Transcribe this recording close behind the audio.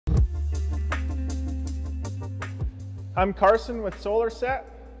I'm Carson with SolarSet,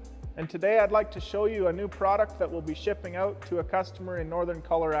 and today I'd like to show you a new product that we'll be shipping out to a customer in northern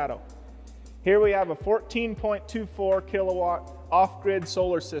Colorado. Here we have a 14.24 kilowatt off-grid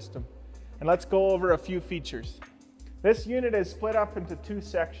solar system, and let's go over a few features. This unit is split up into two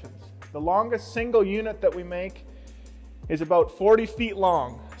sections. The longest single unit that we make is about 40 feet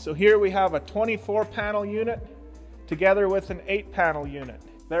long. So here we have a 24 panel unit together with an 8 panel unit.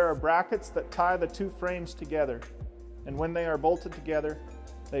 There are brackets that tie the two frames together, and when they are bolted together,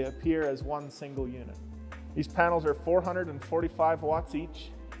 they appear as one single unit. These panels are 445 watts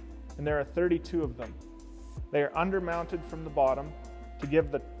each, and there are 32 of them. They are undermounted from the bottom to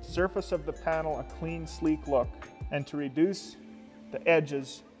give the surface of the panel a clean, sleek look and to reduce the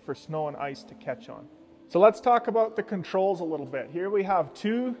edges for snow and ice to catch on. So let's talk about the controls a little bit. Here we have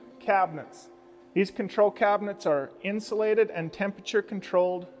two cabinets. These control cabinets are insulated and temperature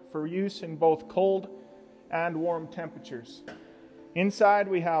controlled for use in both cold and warm temperatures. Inside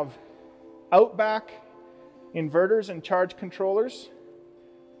we have Outback inverters and charge controllers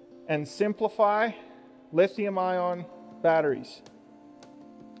and Simplify lithium-ion batteries.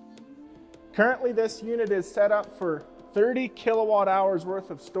 Currently this unit is set up for 30 kilowatt hours worth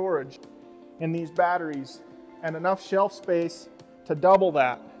of storage in these batteries and enough shelf space to double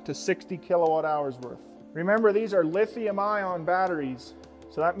that to 60 kilowatt hours worth. Remember, these are lithium-ion batteries,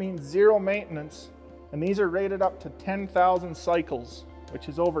 so that means zero maintenance, and these are rated up to 10,000 cycles, which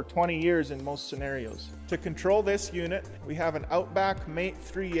is over 20 years in most scenarios. To control this unit, we have an Outback Mate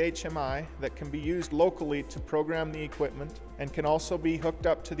 3 HMI that can be used locally to program the equipment and can also be hooked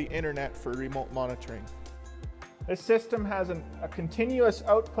up to the internet for remote monitoring. This system has a continuous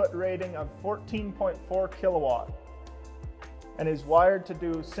output rating of 14.4 kilowatt and is wired to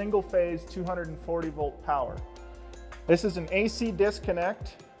do single phase 240 volt power. This is an AC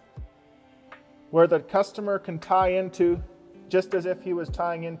disconnect where the customer can tie into just as if he was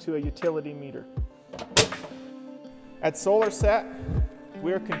tying into a utility meter. At SolarSet,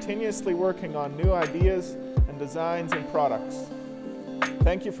 we are continuously working on new ideas and designs and products.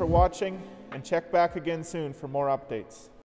 Thank you for watching, and check back again soon for more updates.